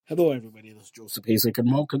Hello, everybody. This is Joseph Hasek,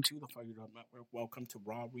 and welcome to the Fire Network. Welcome to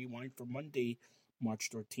Raw Rewind for Monday, March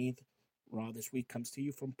 13th. Raw this week comes to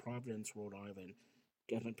you from Providence, Rhode Island.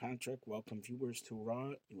 Kevin Patrick welcomed viewers to Raw.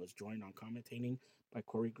 He was joined on commentating by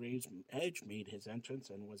Corey Graves. Edge made his entrance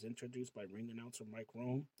and was introduced by ring announcer Mike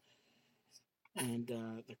Rome. And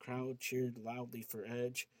the crowd cheered loudly for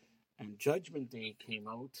Edge. And Judgment Day came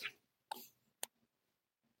out.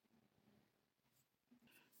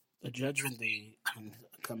 The Judgment Day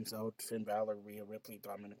comes out. Finn Balor, Rhea Ripley,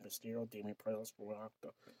 Dominic Mysterio, Damien Priest walked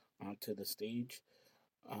onto the stage.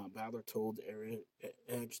 Balor told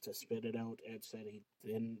Edge to spit it out. Edge said he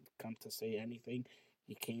didn't come to say anything.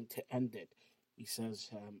 He came to end it. He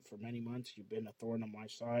says, for many months, you've been a thorn on my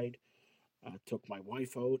side. Took my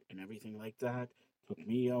wife out and everything like that. Took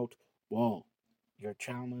me out. Well, your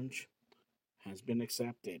challenge has been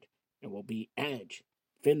accepted. It will be Edge,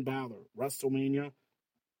 Finn Balor, WrestleMania,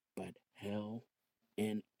 but Hell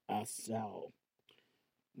in a Cell.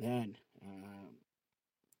 Then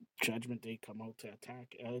Judgment Day come out to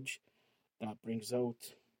attack Edge. That brings out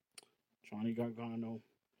Johnny Gargano,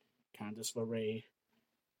 Candice LeRae,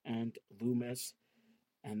 and Loomis.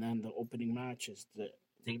 And then the opening match is the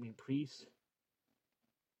Damien Priest.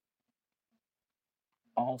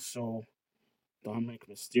 Also, Dominic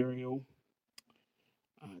Mysterio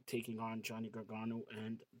taking on Johnny Gargano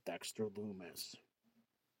and Dexter Loomis.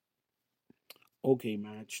 Okay,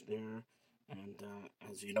 match there. And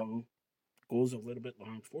as you know, goes a little bit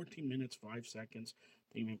long. 14 minutes, 5 seconds.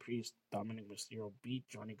 Damien Priest, Dominic Mysterio beat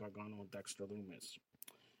Johnny Gargano and Dexter Loomis.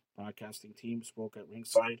 Broadcasting team spoke at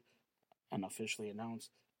ringside and officially announced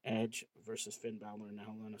Edge versus Finn Balor in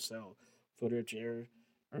Hell in a Cell. Footage aired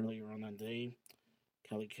earlier on the day.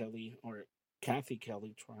 Kathy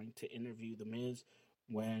Kelly trying to interview The Miz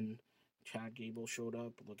when Chad Gable showed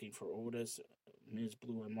up looking for Otis. Miz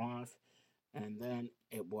blew him off. And then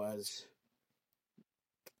it was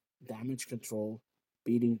Damage Control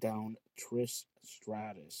beating down Trish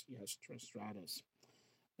Stratus. Yes, Trish Stratus.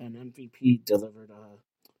 Then MVP delivered a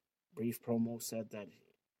brief promo, said that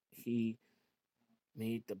he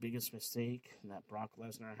made the biggest mistake that Brock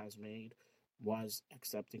Lesnar has made was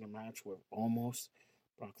accepting a match where almost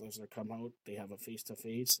Brock Lesnar come out, they have a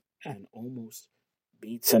face-to-face, and almost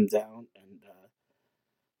beats him down, and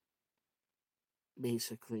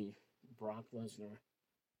basically Brock Lesnar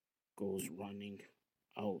goes running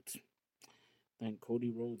out. Then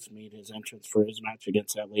Cody Rhodes made his entrance for his match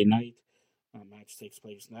against LA Knight. Match takes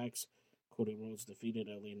place next. Cody Rhodes defeated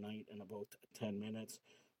LA Knight in about 10 minutes.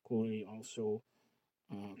 Cody also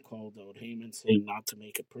called out Heyman, saying not to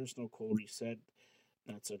make it personal. Cody said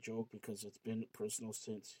that's a joke because it's been personal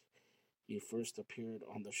since he first appeared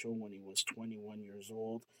on the show when he was 21 years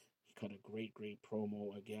old. He cut a great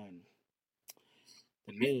promo again.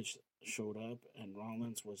 The Miz showed up, and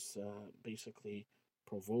Rollins was basically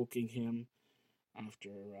provoking him after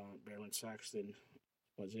Baron Saxton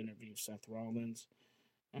was interviewing Seth Rollins.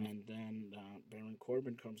 And then Baron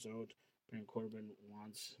Corbin comes out. Baron Corbin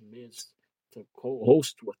wants Miz to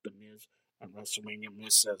co-host with The Miz at WrestleMania.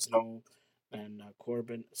 Miz says no. And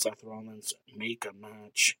Corbin, Seth Rollins make a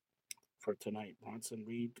match for tonight. Bronson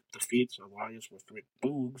Reed defeats Elias with Rick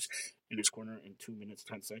Boogs in his corner in 2 minutes,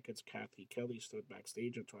 10 seconds. Kathy Kelly stood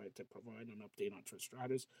backstage and tried to provide an update on Trish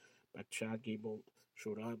Stratus, but Chad Gable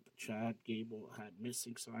showed up. Chad Gable had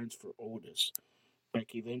missing signs for Otis.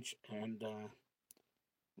 Becky Lynch and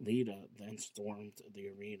Lita then stormed the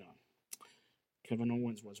arena. Kevin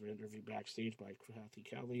Owens was interviewed backstage by Kathy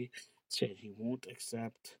Kelly, said he won't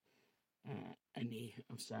accept any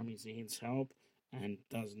of Sami Zayn's help and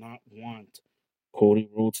does not want Cody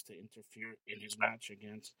Rhodes to interfere in his match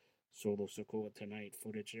against Solo Sikoa tonight.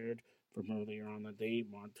 Footage aired from earlier on the day.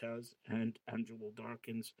 Montez and Angelo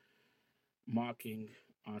Dawkins mocking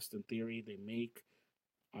Austin Theory. They make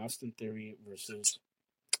Austin Theory versus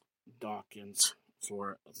Dawkins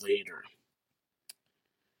for later.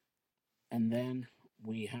 And then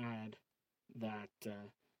we had that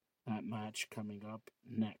match coming up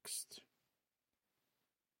next.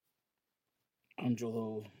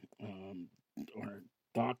 Angelo or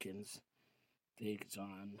Dawkins takes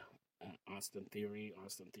on Austin Theory.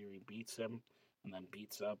 Austin Theory beats him and then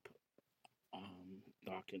beats up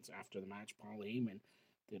Dawkins after the match. Paul Heyman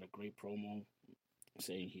did a great promo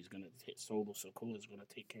saying he's going to hit Solo Sikoa is going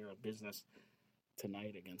to take care of business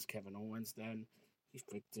tonight against Kevin Owens. Then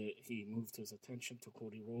he moved his attention to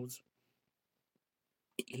Cody Rhodes.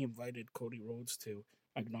 He invited Cody Rhodes to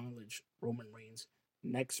acknowledge Roman Reigns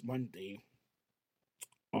next Monday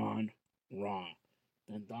on Raw.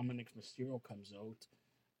 Then Dominic Mysterio comes out.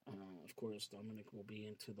 Of course, Dominic will be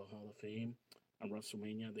into the Hall of Fame. at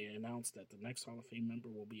WrestleMania. They announced that the next Hall of Fame member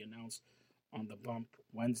will be announced on the bump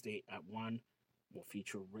Wednesday at 1. Will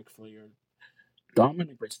feature Ric Flair.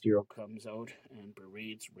 Dominic Mysterio comes out and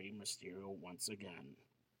berates Rey Mysterio once again.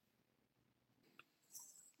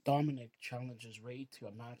 Dominic challenges Rey to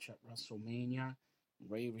a match at WrestleMania.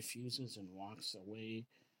 Rey refuses and walks away.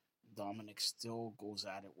 Dominic still goes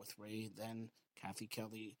at it with Rey. Then Kathy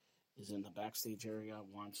Kelly is in the backstage area,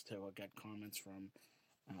 wants to get comments from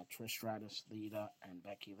Trish Stratus, Lita, and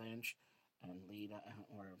Becky Lynch. And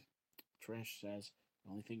Trish says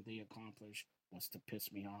the only thing they accomplished was to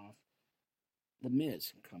piss me off. The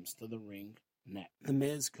Miz comes to the ring next. The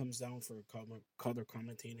Miz comes down for color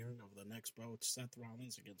commentating of the next bout. Seth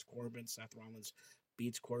Rollins against Corbin. Seth Rollins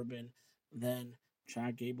beats Corbin. Then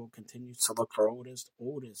Chad Gable continues to look for Otis.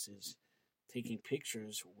 Otis is taking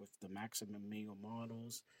pictures with the Maximum Male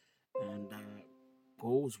models and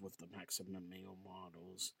goes with the Maximum Male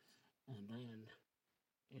models. And then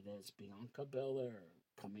it is Bianca Belair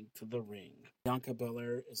coming to the ring. Bianca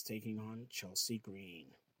Belair is taking on Chelsea Green.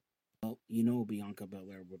 Well, you know Bianca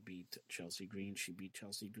Belair would beat Chelsea Green. She beat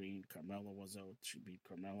Chelsea Green. Carmella was out. She beat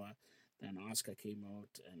Carmella. Then Asuka came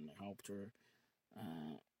out and helped her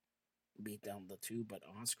beat down the two. But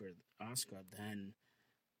Asuka then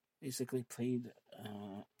basically played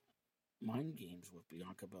mind games with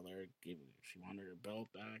Bianca Belair. She wanted her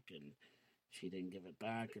belt back and she didn't give it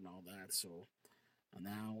back and all that. So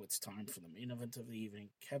now it's time for the main event of the evening.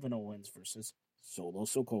 Kevin Owens versus Solo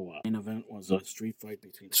Sikoa. The main event was a street fight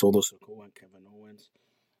between Solo Sikoa and Kevin Owens.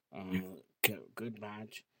 Good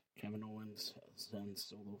match. Kevin Owens sends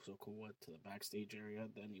Solo Sikoa to the backstage area.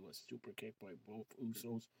 Then he was super kicked by both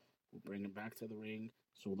Usos, who bring him back to the ring.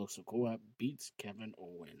 Solo Sikoa beats Kevin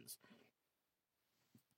Owens.